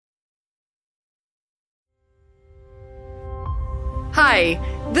Hi,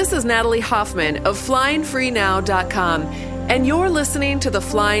 this is Natalie Hoffman of FlyingFreeNow.com, and you're listening to the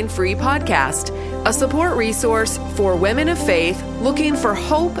Flying Free Podcast, a support resource for women of faith looking for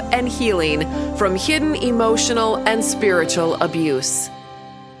hope and healing from hidden emotional and spiritual abuse.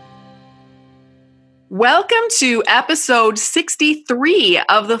 Welcome to episode 63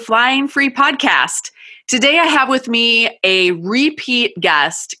 of the Flying Free Podcast. Today I have with me a repeat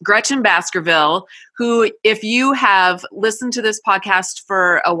guest, Gretchen Baskerville, who, if you have listened to this podcast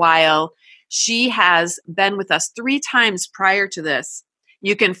for a while, she has been with us 3 times prior to this.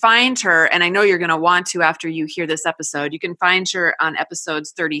 You can find her, and I know you're going to want to after you hear this episode, you can find her on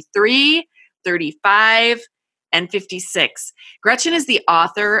episodes 33, 35, and 56. Gretchen is the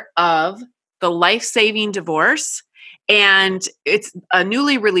author of The Life-Saving Divorce, and it's a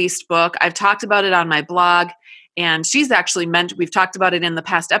newly released book. I've talked about it on my blog, and she's actually we've talked about it in the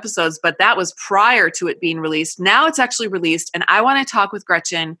past episodes, but that was prior to it being released. Now it's actually released, and I want to talk with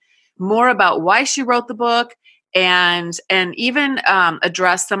Gretchen more about why she wrote the book and even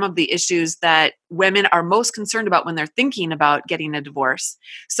address some of the issues that women are most concerned about when they're thinking about getting a divorce.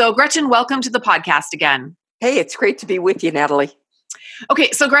 So Gretchen, welcome to the podcast again. Hey, it's great to be with you, Natalie.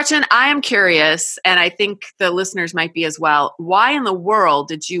 Okay, so Gretchen, I am curious, and I think the listeners might be as well. Why in the world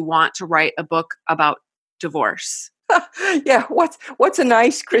did you want to write a book about divorce? Yeah, what's a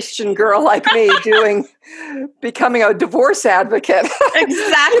nice Christian girl like me doing, becoming a divorce advocate?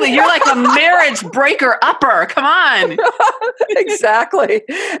 Exactly. You're like a marriage breaker upper. Come on. Exactly.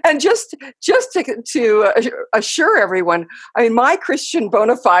 And just to assure everyone, I mean, my Christian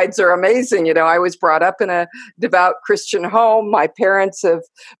bona fides are amazing. You know, I was brought up in a devout Christian home. My parents have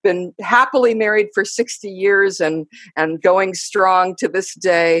been happily married for 60 years and going strong to this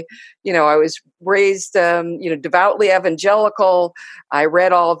day. You know, I was raised, devoutly evangelical. I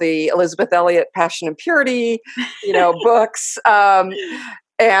read all the Elizabeth Elliot Passion and Purity, books. I'm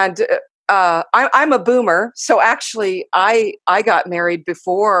a boomer. So actually, I got married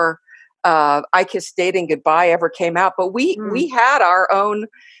before I Kissed Dating Goodbye ever came out. But we had our own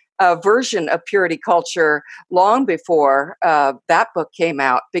version of purity culture long before that book came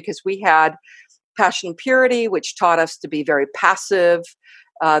out, because we had Passion and Purity, which taught us to be very passive,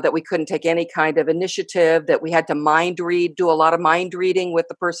 that we couldn't take any kind of initiative, that we had to do a lot of mind reading with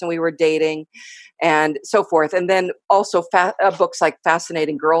the person we were dating, and so forth. And then also books like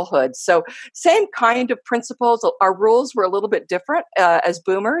Fascinating Girlhood. So same kind of principles. Our rules were a little bit different as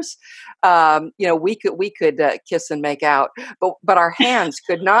boomers. We could kiss and make out, but our hands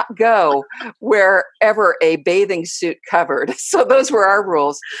could not go wherever a bathing suit covered. So those were our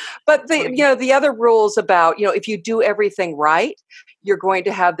rules. But the other rules about, if you do everything right, you're going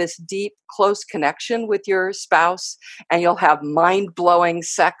to have this deep, close connection with your spouse, and you'll have mind-blowing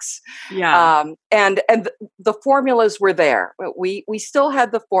sex. Yeah. And the formulas were there. We still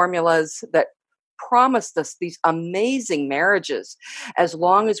had the formulas that promised us these amazing marriages as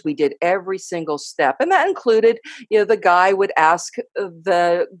long as we did every single step. And that included, the guy would ask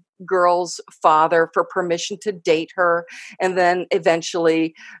the girl's father for permission to date her, and then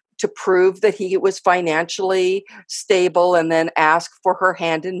eventually to prove that he was financially stable, and then ask for her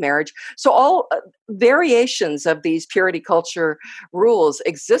hand in marriage. So all variations of these purity culture rules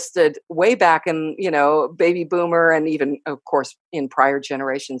existed way back in, baby boomer, and even, of course, in prior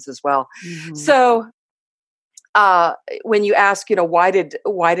generations as well. Mm-hmm. So when you ask, why did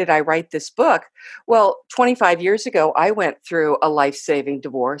I write this book? Well, 25 years ago, I went through a life-saving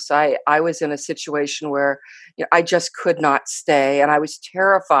divorce. I was in a situation where I just could not stay, and I was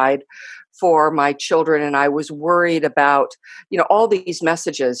terrified for my children, and I was worried about, all these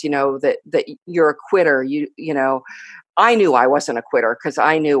messages, that you're a quitter, I knew I wasn't a quitter because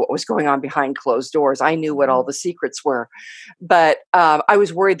I knew what was going on behind closed doors. I knew what all the secrets were. But I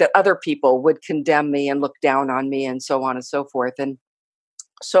was worried that other people would condemn me and look down on me, and so on and so forth. And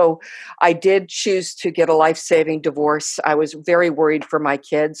so I did choose to get a life-saving divorce. I was very worried for my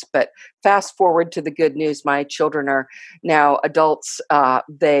kids, but fast forward to the good news. My children are now adults.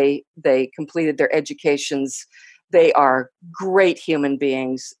 They completed their educations. They are great human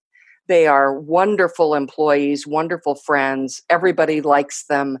beings. They are wonderful employees, wonderful friends. Everybody likes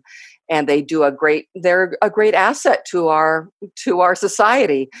them, and they're a great asset to our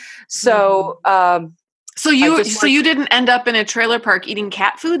society. So, So you didn't end up in a trailer park eating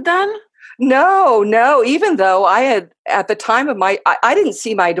cat food then? No. Even though I had, at the time of I didn't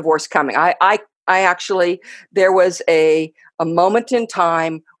see my divorce coming. I actually, there was a moment in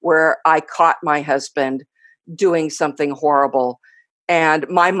time where I caught my husband doing something horrible. And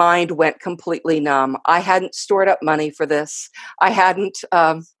my mind went completely numb. I hadn't stored up money for this. I hadn't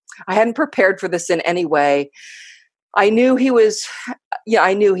prepared for this in any way. I knew he was, yeah,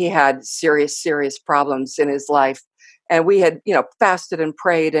 I knew he had serious, serious problems in his life. And we had, fasted and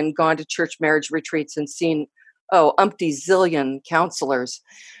prayed and gone to church marriage retreats and seen, umpty zillion counselors.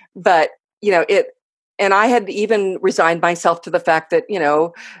 But, it, and I had even resigned myself to the fact that,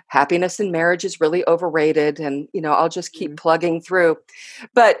 happiness in marriage is really overrated and, I'll just keep plugging through.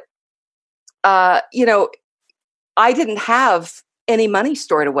 But, I didn't have any money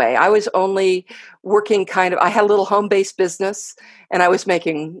stored away. I was only working I had a little home-based business and I was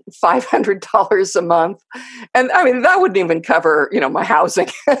making $500 a month. And I mean, that wouldn't even cover, my housing.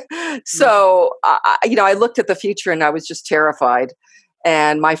 So, I looked at the future and I was just terrified.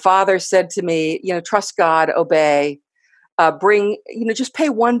 And my father said to me, trust God, obey, just pay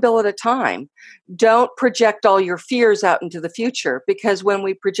one bill at a time. Don't project all your fears out into the future, because when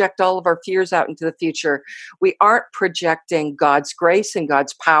we project all of our fears out into the future, we aren't projecting God's grace and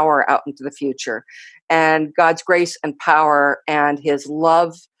God's power out into the future. And God's grace and power and his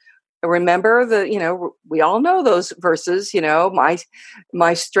love. Remember we all know those verses,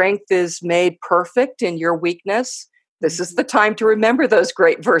 my strength is made perfect in your weakness. This is the time to remember those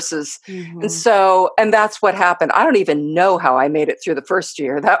great verses. Mm-hmm. And that's what happened. I don't even know how I made it through the first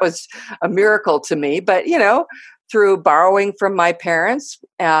year. That was a miracle to me. But, through borrowing from my parents,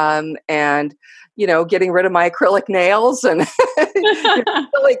 and, getting rid of my acrylic nails and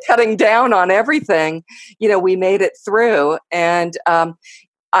really cutting down on everything, we made it through. And,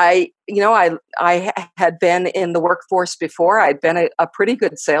 I had been in the workforce before. I'd been a pretty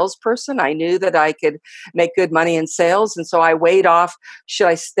good salesperson. I knew that I could make good money in sales. And so I weighed off, should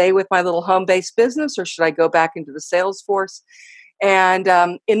I stay with my little home-based business or should I go back into the sales force? And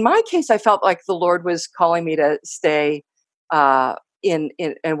in my case, I felt like the Lord was calling me to stay in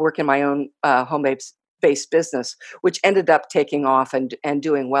and work in my own home-based business, which ended up taking off and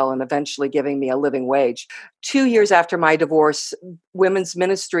doing well and eventually giving me a living wage. 2 years after my divorce, women's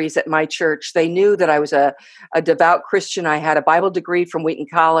ministries at my church, they knew that I was a devout Christian. I had a Bible degree from Wheaton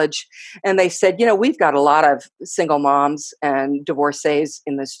College. And they said, we've got a lot of single moms and divorcees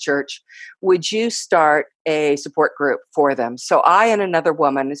in this church. Would you start a support group for them? So I and another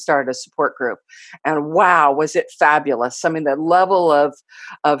woman started a support group. And wow, was it fabulous. I mean, the level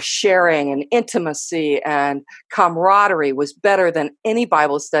of sharing and intimacy and camaraderie was better than any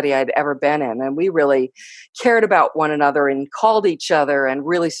Bible study I'd ever been in. And we really cared about one another and called each other and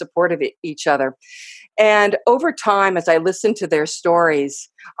really supported each other. And over time, as I listened to their stories,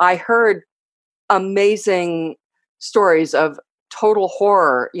 I heard amazing stories of total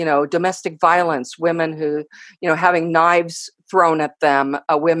horror, domestic violence, women who, having knives thrown at them,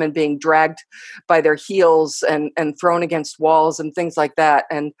 women being dragged by their heels and thrown against walls and things like that.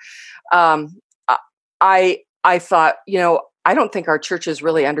 And I thought, I don't think our churches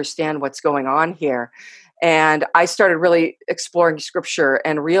really understand what's going on here. And I started really exploring scripture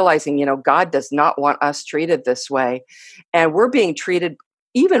and realizing, God does not want us treated this way. And we're being treated,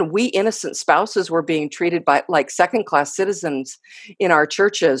 even we innocent spouses were being treated like second-class citizens in our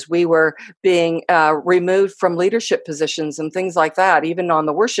churches. We were being removed from leadership positions and things like that, even on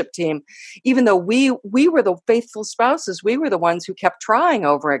the worship team. Even though we were the faithful spouses, we were the ones who kept trying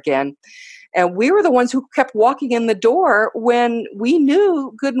over again. And we were the ones who kept walking in the door when we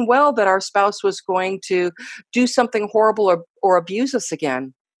knew good and well that our spouse was going to do something horrible or abuse us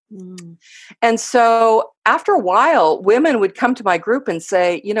again. Mm. And so after a while, women would come to my group and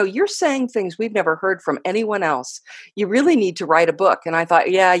say, you're saying things we've never heard from anyone else. You really need to write a book. And I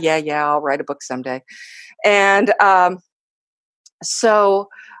thought, yeah, I'll write a book someday. And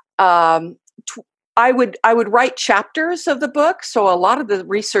I would write chapters of the book. So a lot of the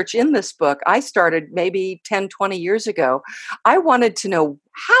research in this book, I started maybe 10, 20 years ago. I wanted to know,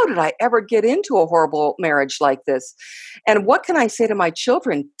 how did I ever get into a horrible marriage like this? And what can I say to my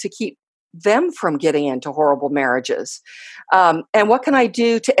children to keep them from getting into horrible marriages? And what can I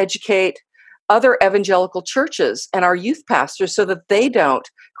do to educate other evangelical churches and our youth pastors so that they don't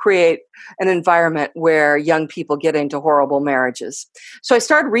create an environment where young people get into horrible marriages? So I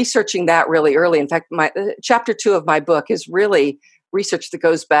started researching that really early. In fact, my chapter 2 of my book is really research that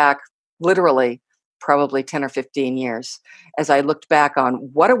goes back literally probably 10 or 15 years, as I looked back on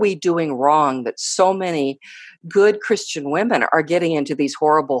what are we doing wrong that so many good Christian women are getting into these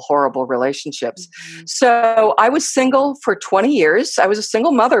horrible, horrible relationships. Mm-hmm. So I was single for 20 years. I was a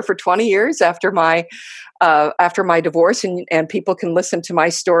single mother for 20 years after my divorce, and people can listen to my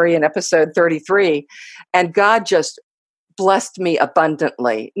story in episode 33. And God just blessed me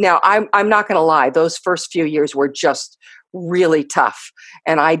abundantly. Now, I'm not going to lie; those first few years were just really tough,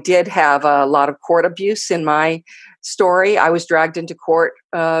 and I did have a lot of court abuse in my story. I was dragged into court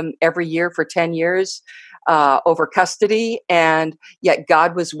every year for 10 years. over custody, and yet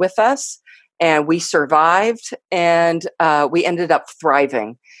God was with us, and we survived, and we ended up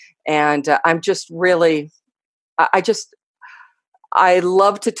thriving. And I'm just really, I just, I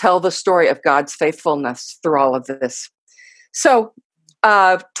love to tell the story of God's faithfulness through all of this. So,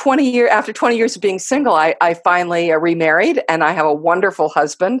 after 20 years of being single, I finally remarried, and I have a wonderful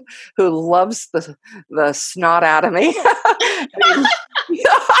husband who loves the snot out of me.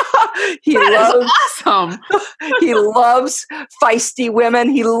 He That loves is awesome. he loves feisty women.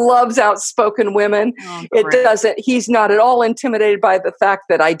 He loves outspoken women. Oh, It great. doesn't. He's not at all intimidated by the fact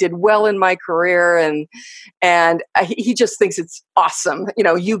that I did well in my career, and he just thinks it's awesome.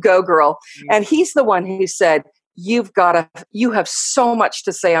 You go, girl. And he's the one who said, you have so much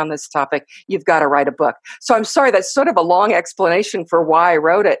to say on this topic. You've got to write a book. So I'm sorry, that's sort of a long explanation for why I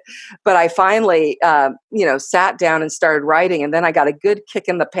wrote it. But I finally, sat down and started writing. And then I got a good kick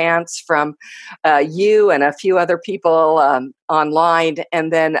in the pants from you and a few other people online.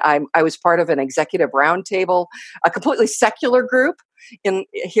 And then I was part of an executive roundtable, a completely secular group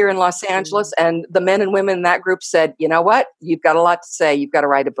here in Los Angeles. And the men and women in that group said, you know what? You've got a lot to say. You've got to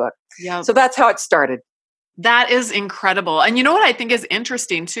write a book. Yep. So that's how it started. That is incredible. And you know what I think is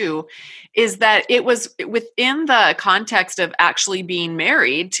interesting too, is that it was within the context of actually being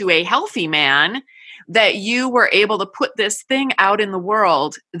married to a healthy man that you were able to put this thing out in the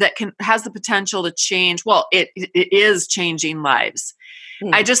world that has the potential to change. Well, it is changing lives.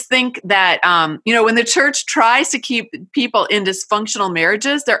 I just think that, when the church tries to keep people in dysfunctional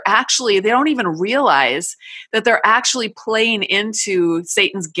marriages, they don't even realize that they're actually playing into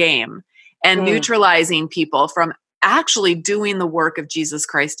Satan's game and neutralizing people from actually doing the work of Jesus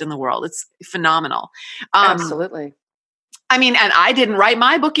Christ in the world. It's phenomenal. Absolutely. And I didn't write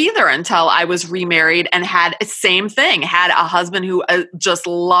my book either until I was remarried and had the same thing, had a husband who just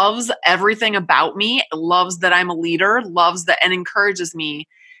loves everything about me, loves that I'm a leader, loves that, and encourages me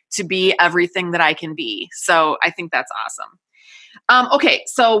to be everything that I can be. So I think that's awesome. Okay,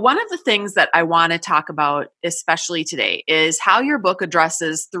 so one of the things that I want to talk about, especially today, is how your book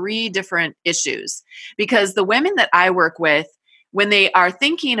addresses 3 different issues. Because the women that I work with, when they are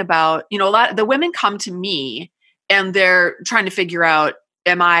thinking about, a lot, the women come to me and they're trying to figure out,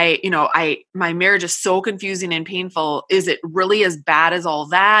 my marriage is so confusing and painful. Is it really as bad as all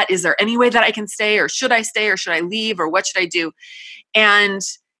that? Is there any way that I can stay, or should I stay, or should I leave, or what should I do? And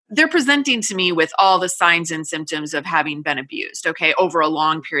they're presenting to me with all the signs and symptoms of having been abused, okay, over a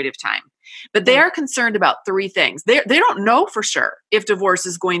long period of time. But they are concerned about 3 things. They don't know for sure if divorce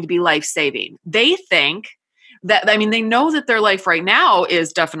is going to be life-saving. They think that, they know that their life right now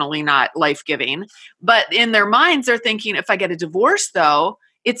is definitely not life-giving, but in their minds, they're thinking, if I get a divorce, though,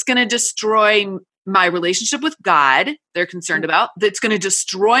 it's going to destroy my relationship with God. They're concerned about that's going to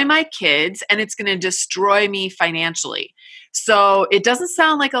destroy my kids, and it's going to destroy me financially. So it doesn't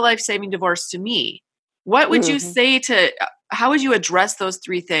sound like a life-saving divorce to me. What would you say how would you address those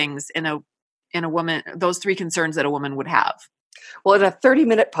 3 things in a woman, those 3 concerns that a woman would have? Well, in a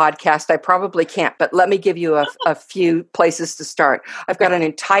 30-minute podcast, I probably can't, but let me give you a few places to start. I've got an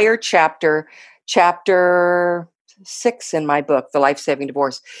entire chapter 6 in my book, The Life-Saving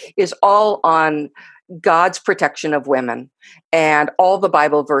Divorce, is all on God's protection of women and all the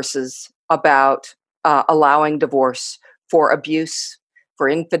Bible verses about allowing divorce for abuse, for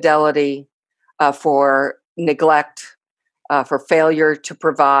infidelity, for neglect, for failure to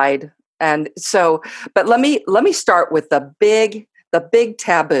provide. And so, but let me start with the big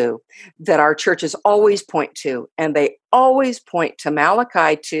taboo that our churches always point to, and they always point to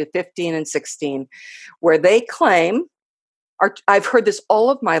Malachi 2:15 and 16, where they claim, I've heard this all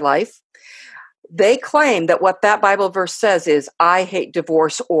of my life, they claim that what that Bible verse says is, I hate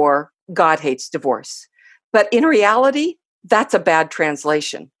divorce, or God hates divorce. But in reality, that's a bad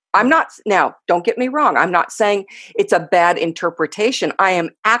translation. Now, don't get me wrong. I'm not saying it's a bad interpretation. I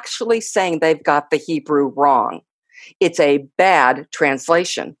am actually saying they've got the Hebrew wrong. It's a bad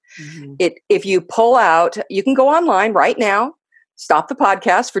translation. If you pull out, you can go online right now, stop the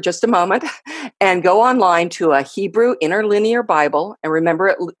podcast for just a moment, and go online to a Hebrew interlinear Bible. And remember,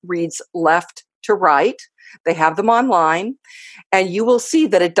 it reads left to right. They have them online. And you will see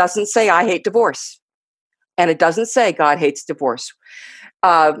that it doesn't say, I hate divorce. And it doesn't say God hates divorce.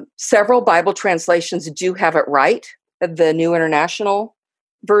 Several Bible translations do have it right. The New International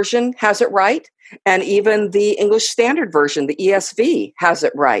Version has it right. And even the English Standard Version, the ESV, has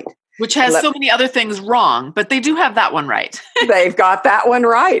it right. Which has so many other things wrong, but they do have that one right. They've got that one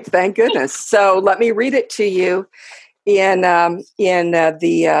right. Thank goodness. So let me read it to you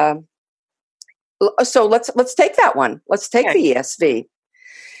so let's take that one. Let's take the ESV.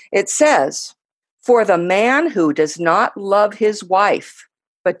 It says, For the man who does not love his wife,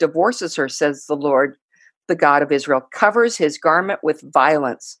 but divorces her, says the Lord, the God of Israel, covers his garment with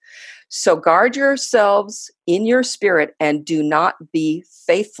violence. So guard yourselves in your spirit and do not be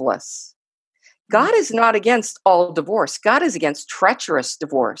faithless. God is not against all divorce. God is against treacherous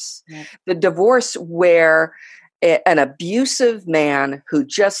divorce. Yeah. The divorce where an abusive man who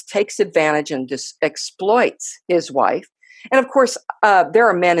just takes advantage and just exploits his wife. And of course, there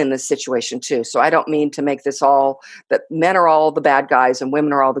are men in this situation too. So I don't mean to make this all that men are all the bad guys and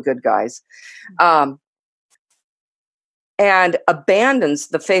women are all the good guys. And abandons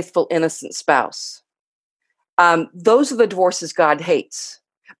the faithful, innocent spouse. Those are the divorces God hates.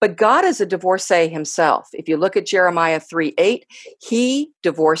 But God is a divorcee himself. If you look at Jeremiah 3:8, he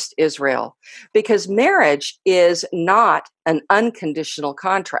divorced Israel because marriage is not an unconditional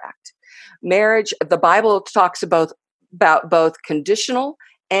contract. Marriage, the Bible talks about both conditional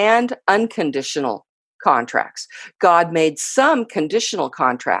and unconditional contracts. God made some conditional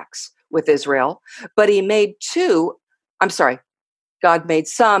contracts with Israel, but God made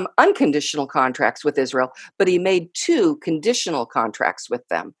some unconditional contracts with Israel, but he made two conditional contracts with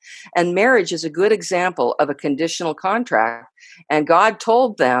them. And marriage is a good example of a conditional contract. And God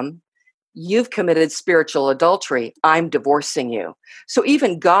told them, you've committed spiritual adultery. I'm divorcing you. So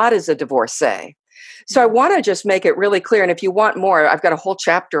even God is a divorcee. So I want to just make it really clear. And if you want more, I've got a whole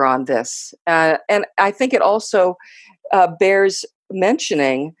chapter on this. And I think it also bears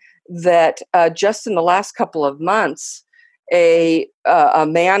mentioning that just in the last couple of months, a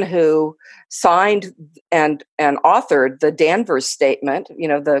man who signed and authored the Danvers Statement,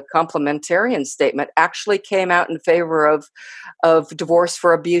 the complementarian statement, actually came out in favor of divorce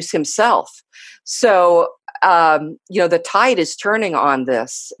for abuse himself. So the tide is turning on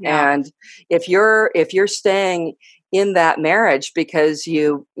this, and if you're staying in that marriage because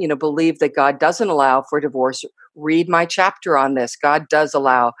you believe that God doesn't allow for divorce, read my chapter on this. God does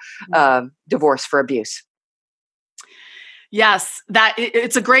allow divorce for abuse. Yes,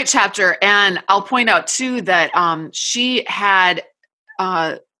 it's a great chapter. And I'll point out too that she had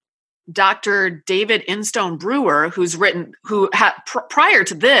Dr. David Instone Brewer, prior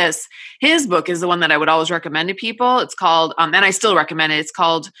to this, his book is the one that I would always recommend to people. It's called, and I still recommend it. It's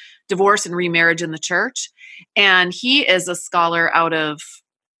called Divorce and Remarriage in the Church. And he is a scholar out of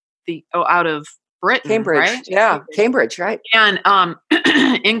Britain, Cambridge, right? Yeah, Cambridge, right? And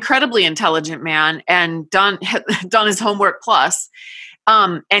incredibly intelligent man, and done his homework plus.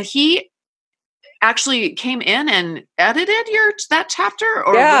 And he actually came in and edited that chapter.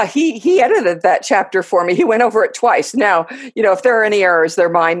 He edited that chapter for me. He went over it twice. Now, if there are any errors, they're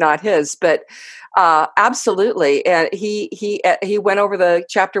mine, not his. But absolutely, and he went over the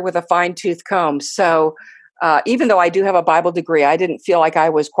chapter with a fine-tooth comb. So. Even though I do have a Bible degree, I didn't feel like I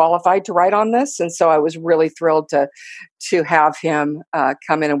was qualified to write on this. And so I was really thrilled to have him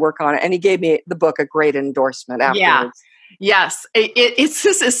come in and work on it. And he gave me the book a great endorsement afterwards. Yeah. Yes.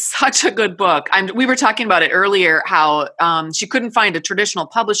 This is such a good book. We were talking about it earlier, how she couldn't find a traditional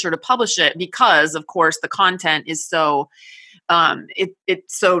publisher to publish it because, of course, the content is so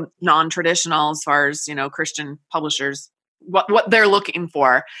it's so non-traditional as far as, Christian publishers what they're looking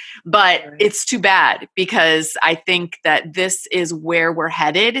for. But it's too bad, because I think that this is where we're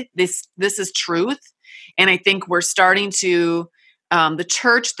headed. This is truth. And I think we're starting to, the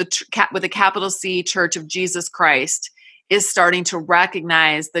church, with a capital C, Church of Jesus Christ, is starting to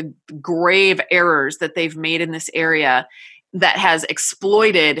recognize the grave errors that they've made in this area that has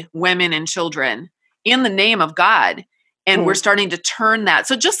exploited women and children in the name of God. And we're starting to turn that.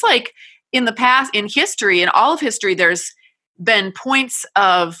 So just like in the past, in history, in all of history, there's been points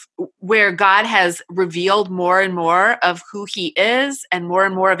of where God has revealed more and more of who he is and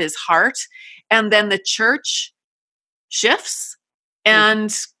more of his heart. And then the church shifts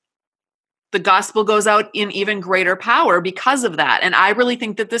and the gospel goes out in even greater power because of that. And I really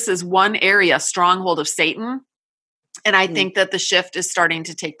think that this is one area, stronghold of Satan. And I think that the shift is starting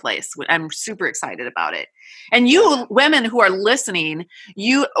to take place. I'm super excited about it. And you women who are listening,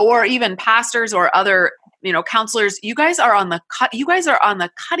 or even pastors or other, counselors, you guys are on the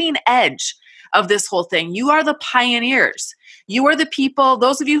cutting edge of this whole thing. You are the pioneers. You are the people,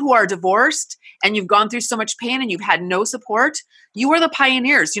 those of you who are divorced and you've gone through so much pain and you've had no support, you are the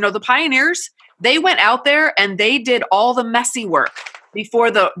pioneers. The pioneers, they went out there and they did all the messy work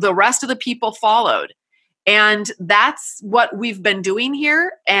before the rest of the people followed. And that's what we've been doing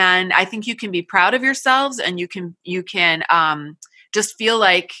here. And I think you can be proud of yourselves, and you can just feel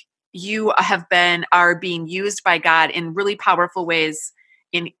like you are being used by God in really powerful ways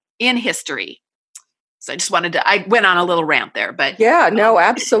in history. So I went on a little rant there, but. Yeah, no,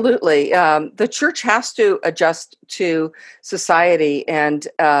 absolutely. The church has to adjust to society. And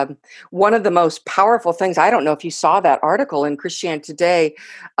one of the most powerful things, I don't know if you saw that article in Christianity Today,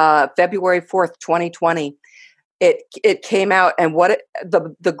 February 4th, 2020. It came out, and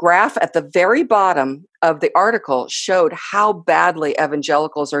the graph at the very bottom of the article showed how badly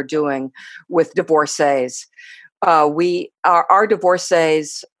evangelicals are doing with divorcees. Our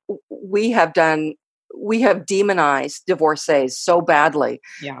divorcees, we have demonized divorcees so badly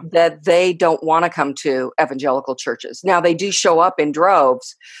that they don't want to come to evangelical churches. Now, they do show up in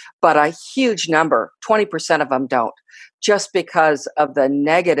droves, but a huge number, 20% of them don't, just because of the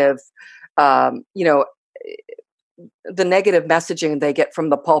negative, the negative messaging they get from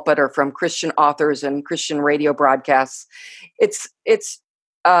the pulpit or from Christian authors and Christian radio broadcasts.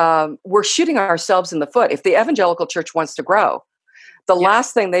 We're shooting ourselves in the foot. If the evangelical church wants to grow, the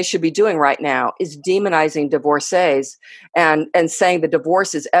last thing they should be doing right now is demonizing divorcees and saying the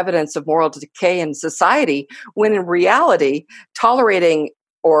divorce is evidence of moral decay in society, when in reality, tolerating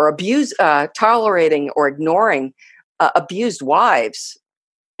or ignoring abused wives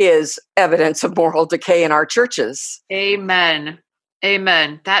is evidence of moral decay in our churches. Amen.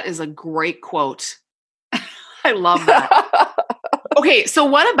 Amen. That is a great quote. I love that. Okay, so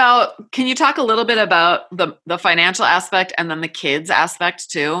can you talk a little bit about the financial aspect and then the kids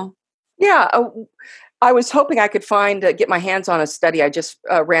aspect too? Yeah, I was hoping I could get my hands on a study I just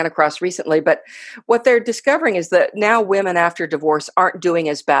ran across recently, but what they're discovering is that now women after divorce aren't doing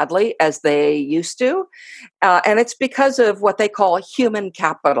as badly as they used to, and it's because of what they call human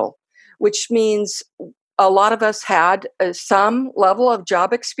capital, which means a lot of us had some level of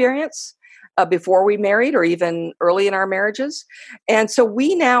job experience before we married or even early in our marriages. And so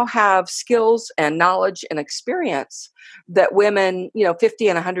we now have skills and knowledge and experience that women, 50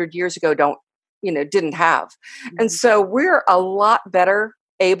 and 100 years ago didn't have. Mm-hmm. And so we're a lot better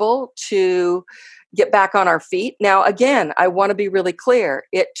able to get back on our feet. Now, again, I want to be really clear.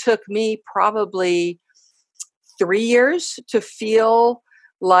 It took me probably 3 years to feel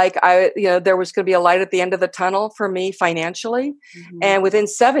like there was going to be a light at the end of the tunnel for me financially. Mm-hmm. And within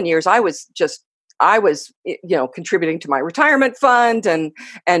 7 years, I was contributing to my retirement fund and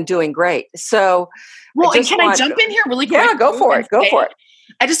doing great. So, I jump in here really quick? Yeah, go for it.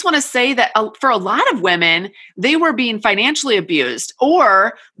 I just want to say that for a lot of women, they were being financially abused,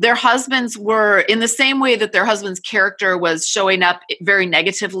 or their husbands were, in the same way that their husband's character was showing up very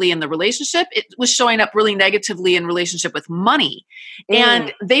negatively in the relationship, it was showing up really negatively in relationship with money.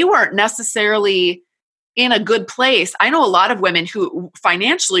 And they weren't necessarily in a good place. I know a lot of women who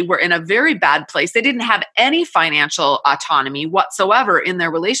financially were in a very bad place. They didn't have any financial autonomy whatsoever in their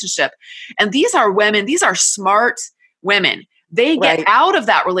relationship. And these are smart women. They get out of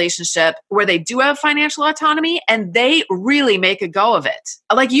that relationship where they do have financial autonomy, and they really make a go of it,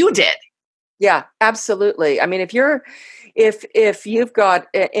 like you did. Yeah, absolutely. I mean, if you've got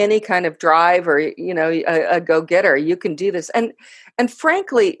any kind of drive or a go-getter, you can do this. And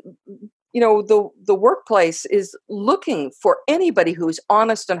frankly, the workplace is looking for anybody who's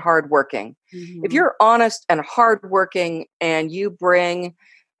honest and hardworking. Mm-hmm. If you're honest and hardworking and you bring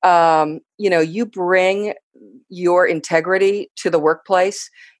your integrity to the workplace,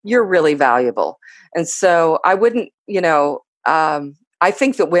 you're really valuable. And so I wouldn't, I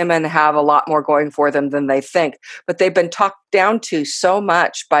think that women have a lot more going for them than they think, but they've been talked down to so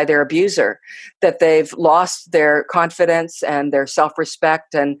much by their abuser that they've lost their confidence and their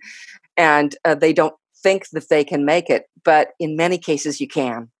self-respect, and they don't think that they can make it. But in many cases, you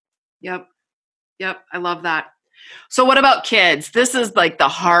can. Yep. I love that. So what about kids? This is like the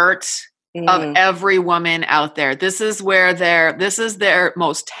heart of every woman out there. This is their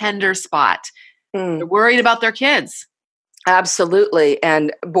most tender spot. They're worried about their kids. Absolutely.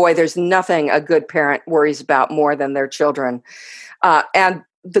 And boy, there's nothing a good parent worries about more than their children. And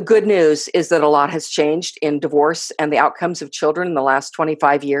the good news is that a lot has changed in divorce and the outcomes of children in the last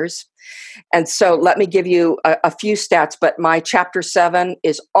 25 years. And so let me give you a few stats, but my chapter 7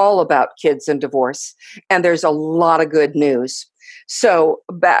 is all about kids and divorce. And there's a lot of good news. So,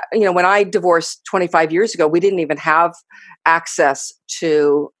 when I divorced 25 years ago, we didn't even have access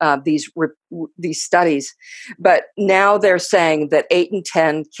to these studies. But now they're saying that 8 in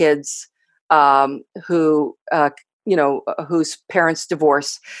 10 kids whose parents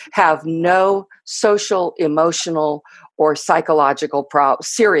divorce have no social, emotional, or psychological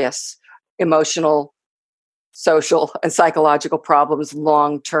serious emotional, social, and psychological problems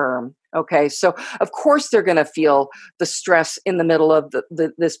long term. Okay, so of course they're going to feel the stress in the middle of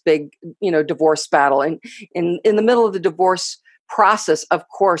this big, divorce battle, and in the middle of the divorce process, of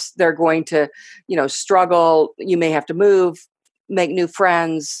course, they're going to, struggle. You may have to move, make new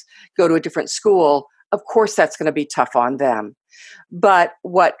friends, go to a different school. Of course, that's going to be tough on them. But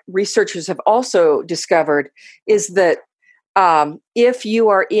what researchers have also discovered is that if you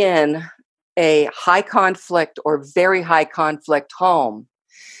are in a high conflict or very high conflict home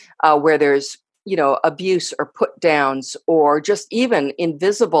where there's, abuse or put downs or just even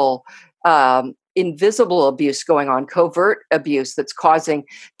invisible abuse going on, covert abuse that's causing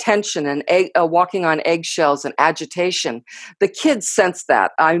tension and walking on eggshells and agitation. The kids sense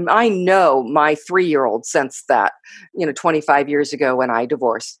that. I know my 3-year-old sensed that, 25 years ago when I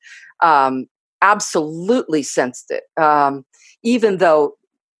divorced. Absolutely sensed it. Even though,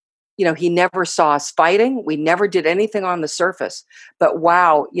 he never saw us fighting. We never did anything on the surface. But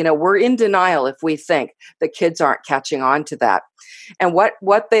wow, we're in denial if we think the kids aren't catching on to that. And what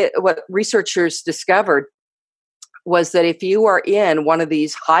researchers discovered was that if you are in one of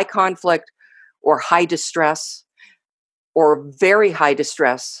these high conflict or high distress or very high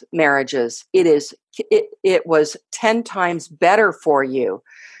distress marriages, it was 10 times better for you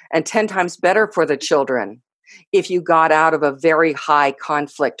and 10 times better for the children if you got out of a very high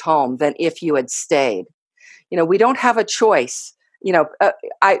conflict home than if you had stayed. We don't have a choice.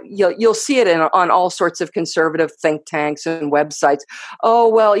 You'll see it on all sorts of conservative think tanks and websites. Oh,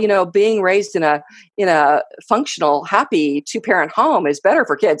 well, being raised in a functional, happy 2-parent home is better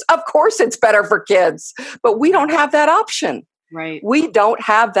for kids. Of course it's better for kids, but we don't have that option. Right. We don't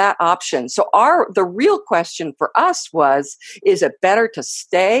have that option. So the real question for us was, is it better to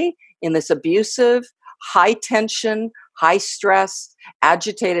stay in this abusive, high tension, high stress,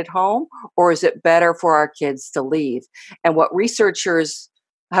 agitated home, or is it better for our kids to leave? And what researchers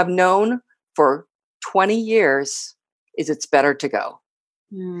have known for 20 years is it's better to go.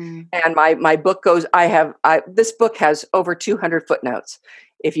 And my book goes, this book has over 200 footnotes.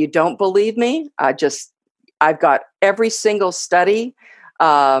 If you don't believe me, I've got every single study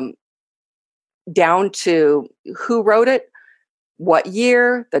down to who wrote it, what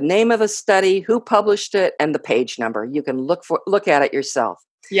year, the name of the study, who published it, and the page number. You can look at it yourself.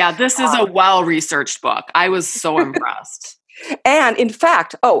 Yeah, this is a well-researched book. I was so impressed. And in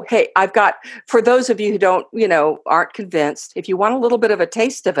fact, I've got, for those of you who aren't convinced, if you want a little bit of a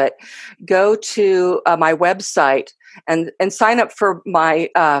taste of it, go to my website and sign up for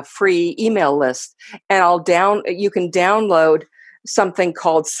my free email list. And you can download something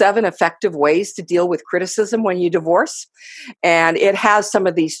called 7 Effective Ways to Deal with Criticism When You Divorce. And it has some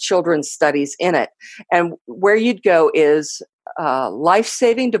of these children's studies in it. And where you'd go is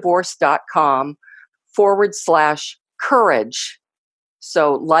lifesavingdivorce.com/courage.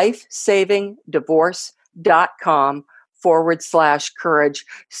 So lifesavingdivorce.com/courage.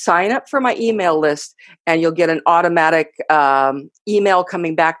 Sign up for my email list and you'll get an automatic email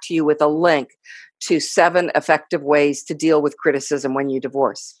coming back to you with a link to 7 effective ways to deal with criticism when you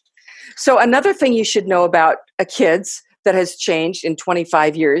divorce. So another thing you should know about kids that has changed in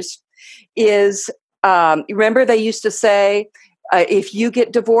 25 years is, remember they used to say, if you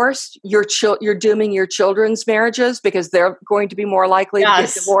get divorced, you're dooming your children's marriages because they're going to be more likely to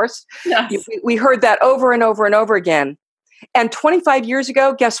get divorced. Yes. We heard that over and over and over again. And 25 years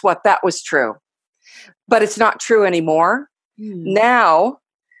ago, guess what? That was true. But it's not true anymore. Now,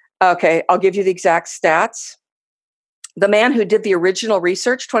 okay, I'll give you the exact stats. The man who did the original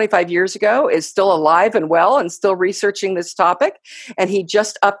research 25 years ago is still alive and well and still researching this topic. And he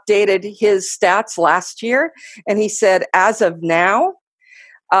just updated his stats last year. And he said, as of now,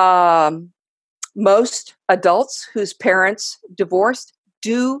 most adults whose parents divorced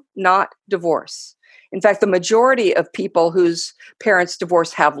do not divorce. In fact, the majority of people whose parents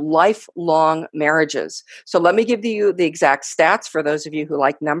divorce have lifelong marriages. So let me give you the exact stats for those of you who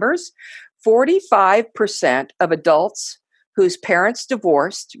like numbers. 45% of adults whose parents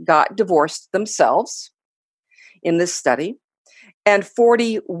divorced got divorced themselves in this study. And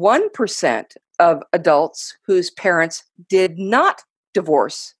 41% of adults whose parents did not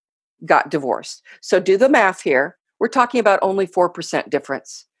divorce got divorced. So do the math here. We're talking about only 4%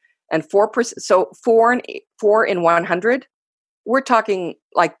 difference. And 4%, so 4 in 100, we're talking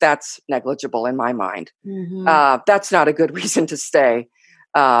like that's negligible in my mind. That's not a good reason to stay.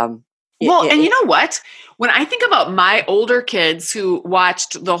 And you know what? When I think about my older kids who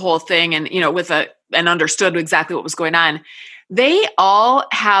watched the whole thing and, and understood exactly what was going on, they all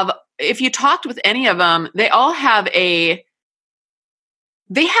have, if you talked with any of them, they all have they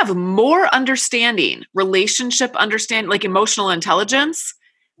have more understanding, relationship understanding, like emotional intelligence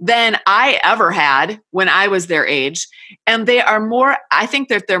than I ever had when I was their age. And they are more, I think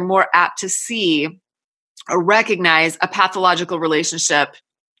that they're more apt to see recognize a pathological relationship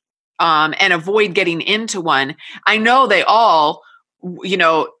and avoid getting into one. I know they all, you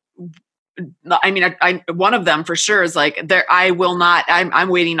know, I mean, I one of them for sure is like there. I will not. I'm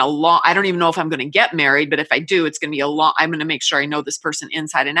waiting a long. I don't even know if I'm going to get married, but if I do, it's going to be a long. I'm going to make sure I know this person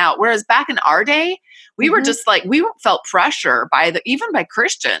inside and out. Whereas back in our day, we were just like felt pressure even by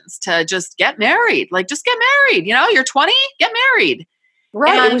Christians to just get married. Like just get married. You know, you're 20, get married.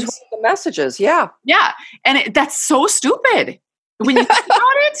 Right. And, it was one of the messages. Yeah. Yeah, and that's so stupid when you think about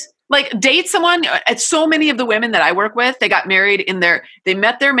it. Like date someone. So many of the women that I work with, they got married they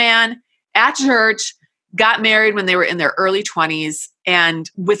met their man at church, got married when they were in their early 20s,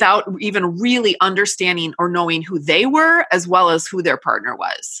 and without even really understanding or knowing who they were as well as who their partner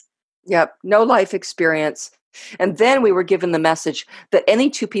was. Yep. No life experience. And then we were given the message that any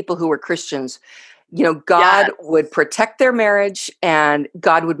two people who were Christians, you know, God would protect their marriage and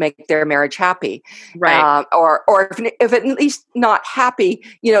God would make their marriage happy. Right. Or if at least not happy,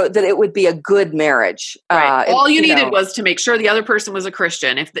 you know, that it would be a good marrithat Right. All you needed was to make sure the other person was a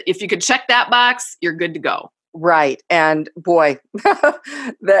Christian. If you could check that box, you're good to go. Right. And boy,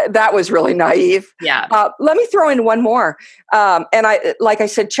 that was really naive. Yeah. Let me throw in one more. And like I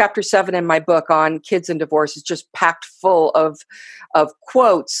said, chapter 7 in my book on kids and divorce is just packed full of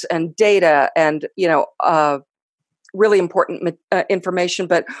quotes and data and, you know, really important information.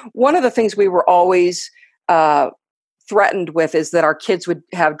 But one of the things we were always threatened with is that our kids would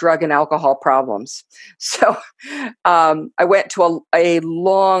have drug and alcohol problems. So I went to a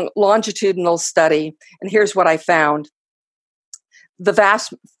long longitudinal study, and here's what I found.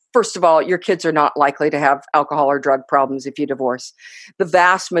 First of all, your kids are not likely to have alcohol or drug problems if you divorce. The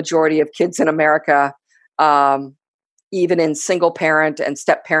vast majority of kids in America, even in single parent and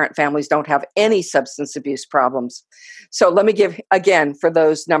step parent families, don't have any substance abuse problems. So let me give, again, for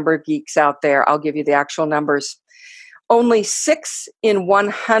those number geeks out there, I'll give you the actual numbers. Only 6 in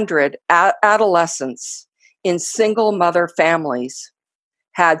 100 adolescents in single mother families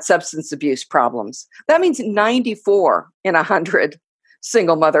had substance abuse problems. That means 94 in 100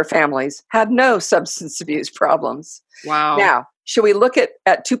 single mother families had no substance abuse problems. Wow. Now, should we look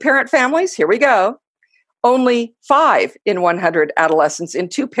at two-parent families? Here we go. Only 5 in 100 adolescents in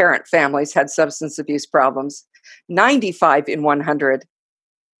two-parent families had substance abuse problems. 95 in 100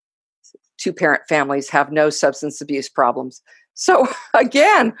 two-parent families have no substance abuse problems. So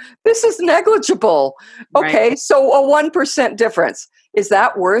again, this is negligible. Okay, Right. so a 1% difference. Is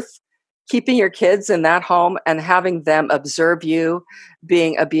that worth keeping your kids in that home and having them observe you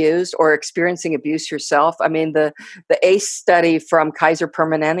being abused or experiencing abuse yourself? I mean, the ACE study from Kaiser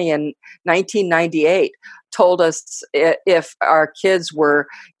Permanente in 1998 told us if our kids were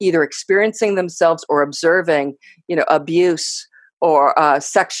either experiencing themselves or observing, you know, abuse or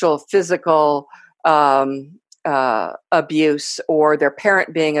sexual, physical abuse, or their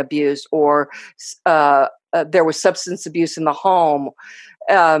parent being abused, or there was substance abuse in the home,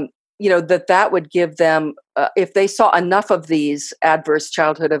 you know, that would give them, if they saw enough of these adverse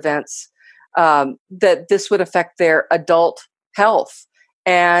childhood events, that this would affect their adult health.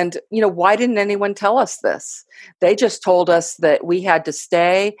 And, you know, why didn't anyone tell us this? They just told us that we had to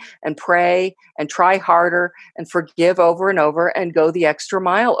stay and pray and try harder and forgive over and over and go the extra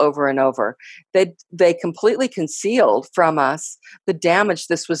mile over and over. They completely concealed from us the damage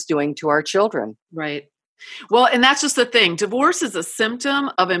this was doing to our children. Right. Well, and that's just the thing. Divorce is a symptom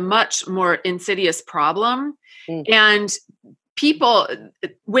of a much more insidious problem. And people,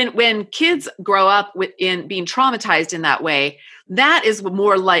 when kids grow up in being traumatized in that way, that is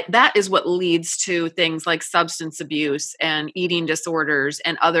what leads to things like substance abuse and eating disorders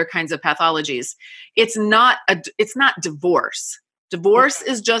and other kinds of pathologies. It's not divorce. Divorce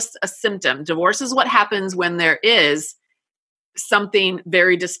is just a symptom. Divorce is what happens when there is something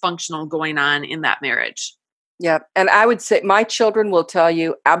very dysfunctional going on in that marriage. Yeah. And I would say my children will tell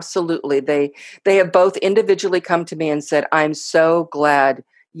you, absolutely. They have both individually come to me and said, I'm so glad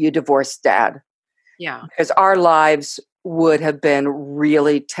you divorced Dad. Yeah. Because our lives would have been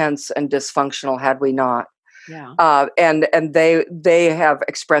really tense and dysfunctional had we not. Yeah. And they have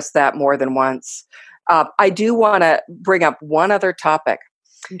expressed that more than once. I do want to bring up one other topic.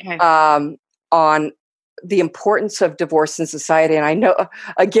 Okay. On the importance of divorce in society. And I know,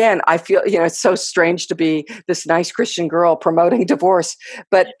 again, I feel, you know, it's so strange to be this nice Christian girl promoting divorce,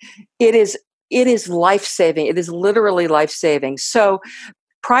 but it is life-saving. It is literally life-saving. So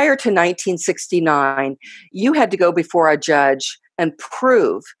prior to 1969, you had to go before a judge and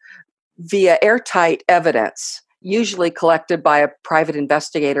prove via airtight evidence usually collected by a private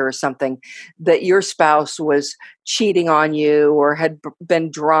investigator or something, that your spouse was cheating on you or had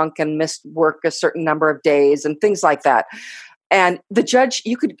been drunk and missed work a certain number of days and things like that. And the judge,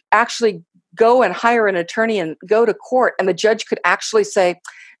 you could actually go and hire an attorney and go to court, and the judge could actually say,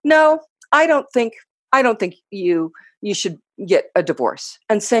 "No, I don't think you should get a divorce,"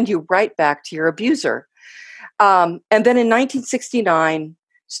 and send you right back to your abuser. And then in 1969,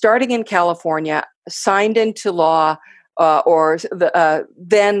 starting in California, signed into law, or the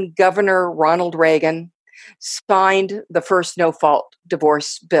then Governor Ronald Reagan signed the first no-fault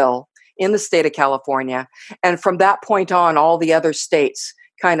divorce bill in the state of California. And from that point on, all the other states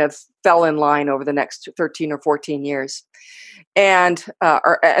kind of fell in line over the next 13 or 14 years. And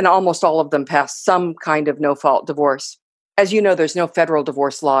almost all of them passed some kind of no-fault divorce. As you know, there's no federal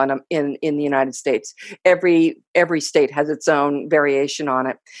divorce law in the United States. Every state has its own variation on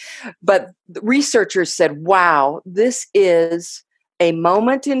it. But the researchers said, wow, this is a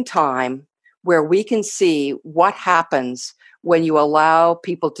moment in time where we can see what happens when you allow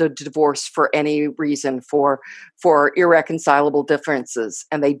people to divorce for any reason, for irreconcilable differences,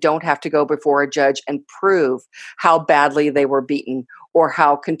 and they don't have to go before a judge and prove how badly they were beaten or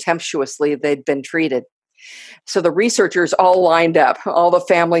how contemptuously they'd been treated. So the researchers all lined up, all the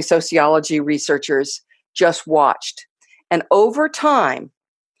family sociology researchers just watched. And over time,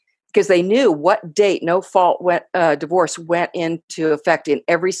 because they knew what date no-fault divorce went into effect in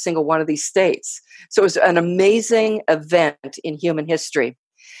every single one of these states. So it was an amazing event in human history.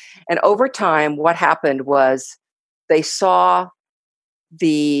 And over time, what happened was they saw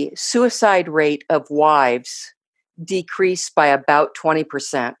the suicide rate of wives decrease by about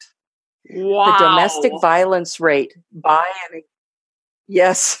 20%. Wow. The domestic violence rate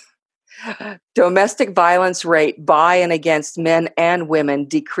domestic violence rate by and against men and women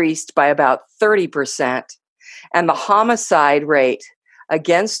decreased by about 30%. And the homicide rate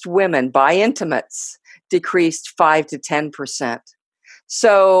against women by intimates decreased 5 to 10%.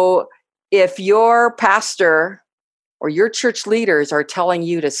 So if your pastor or your church leaders are telling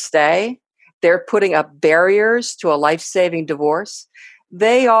you to stay, they're putting up barriers to a life-saving divorce,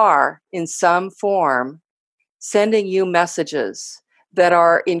 they are, in some form, sending you messages that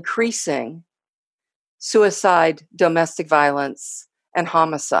are increasing suicide, domestic violence, and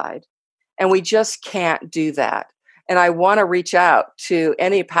homicide. And we just can't do that. And I want to reach out to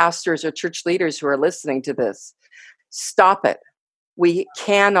any pastors or church leaders who are listening to this. Stop it. We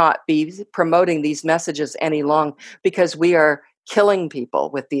cannot be promoting these messages any longer because we are killing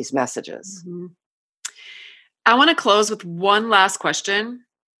people with these messages. Mm-hmm. I want to close with one last question.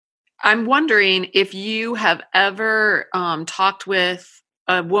 I'm wondering if you have ever talked with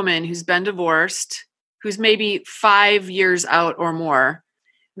a woman who's been divorced, who's maybe 5 years out or more,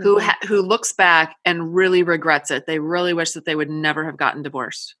 mm-hmm. who looks back and really regrets it. They really wish that they would never have gotten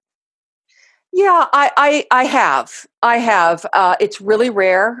divorced. Yeah, I have. It's really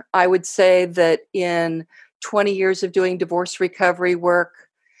rare. I would say that in 20 years of doing divorce recovery work,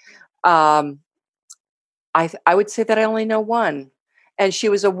 I would say that I only know one. And she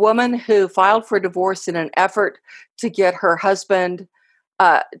was a woman who filed for divorce in an effort to get her husband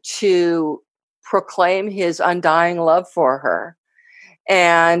to proclaim his undying love for her.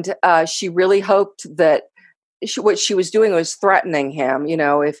 And she really hoped that what she was doing was threatening him.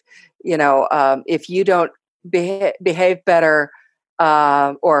 If you don't behave better,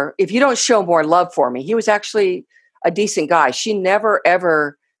 or if you don't show more love for me. He was actually a decent guy. She never,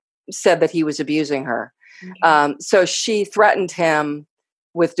 ever said that he was abusing her. Okay. So she threatened him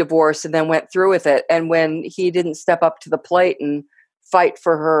with divorce and then went through with it. And when he didn't step up to the plate and fight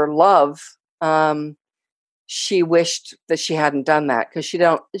for her love, she wished that she hadn't done that because she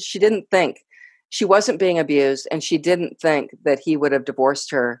didn't think she wasn't being abused, and she didn't think that he would have divorced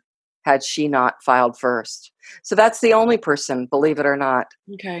her had she not filed first. So that's the only person, believe it or not,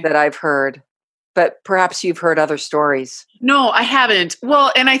 okay, that I've heard. But perhaps you've heard other stories. No, I haven't.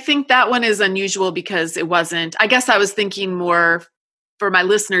 Well, and I think that one is unusual because it wasn't, I guess I was thinking more for my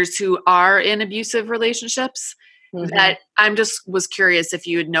listeners who are in abusive relationships, mm-hmm. that I'm just was curious if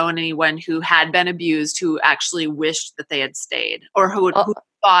you had known anyone who had been abused who actually wished that they had stayed, or who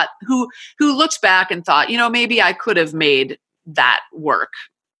looked back and thought, maybe I could have made that work.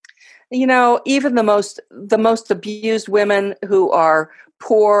 Even the most abused women who are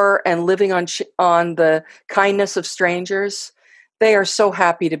poor and living on the kindness of strangers, they are so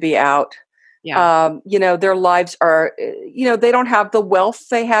happy to be out. Yeah. Their lives are, they don't have the wealth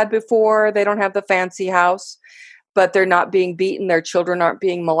they had before. They don't have the fancy house, but they're not being beaten. Their children aren't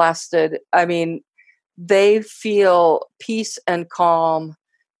being molested. I mean, they feel peace and calm,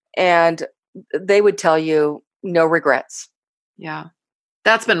 and they would tell you, no regrets. Yeah.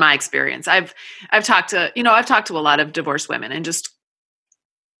 That's been my experience. I've talked to a lot of divorced women and just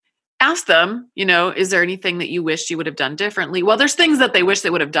asked them, is there anything that you wish you would have done differently? Well, there's things that they wish they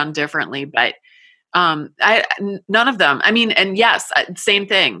would have done differently, but none of them. I mean, and yes, same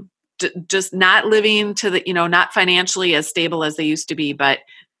thing. Just not living to the, not financially as stable as they used to be, but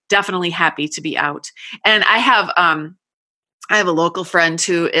definitely happy to be out. And I have a local friend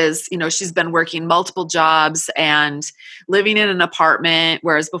who is, she's been working multiple jobs and living in an apartment,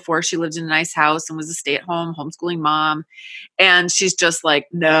 whereas before she lived in a nice house and was a stay-at-home homeschooling mom. And she's just like,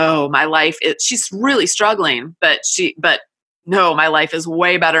 no, my life, she's really struggling, but no, my life is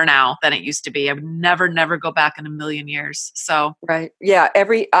way better now than it used to be. I would never go back in a million years. So, right. Yeah.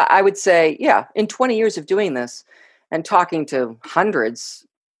 I would say, in 20 years of doing this and talking to hundreds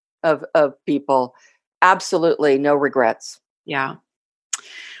of people, absolutely no regrets. Yeah.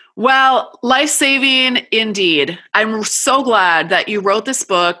 Well, life-saving indeed. I'm so glad that you wrote this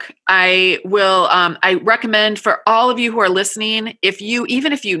book. I recommend for all of you who are listening,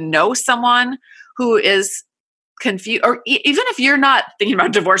 even if you know someone who is confused, or even if you're not thinking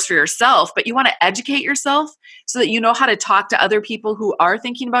about divorce for yourself, but you want to educate yourself so that you know how to talk to other people who are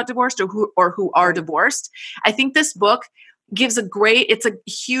thinking about divorce or who are divorced. I think this book it's a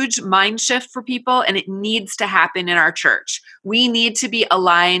huge mind shift for people, and it needs to happen in our church. We need to be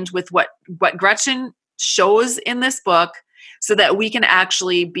aligned with what Gretchen shows in this book so that we can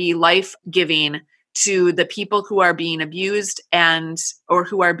actually be life-giving to the people who are being abused or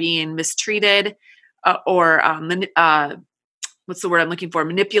who are being mistreated what's the word I'm looking for?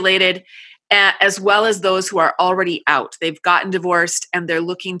 Manipulated, as well as those who are already out. They've gotten divorced and they're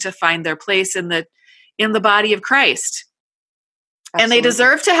looking to find their place in the body of Christ. Absolutely. And they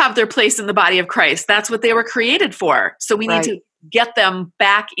deserve to have their place in the body of Christ. That's what they were created for. So we need to get them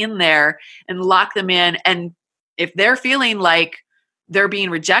back in there and lock them in. And if they're feeling like they're being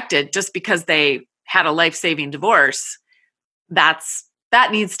rejected just because they had a life-saving divorce, that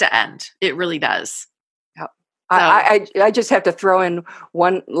needs to end. It really does. So. I just have to throw in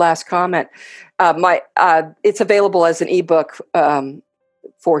one last comment. It's available as an ebook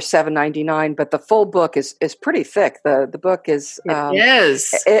for $7.99, but the full book is pretty thick. The book is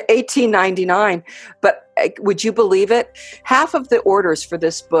 $18.99. But would you believe it? Half of the orders for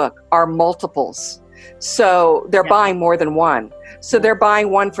this book are multiples. So they're buying more than one. So they're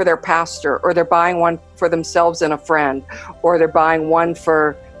buying one for their pastor, or they're buying one for themselves and a friend, or they're buying one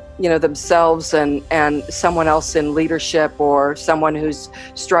for themselves and someone else in leadership, or someone who's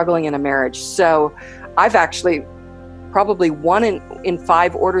struggling in a marriage. So I've actually probably 1 in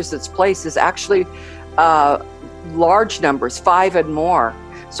 5 orders that's placed is actually large numbers, 5 and more.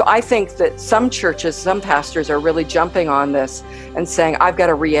 So I think that some churches, some pastors are really jumping on this and saying, I've got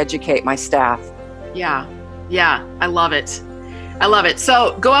to re-educate my staff. Yeah. I love it.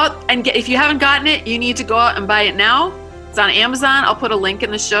 So go out and if you haven't gotten it, you need to go out and buy it now. It's on Amazon. I'll put a link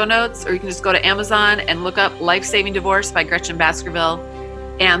in the show notes, or you can just go to Amazon and look up Life-Saving Divorce by Gretchen Baskerville.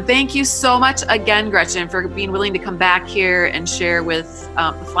 And thank you so much again, Gretchen, for being willing to come back here and share with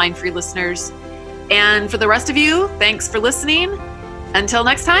the Flying Free listeners. And for the rest of you, thanks for listening. Until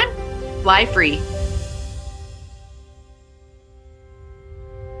next time, fly free.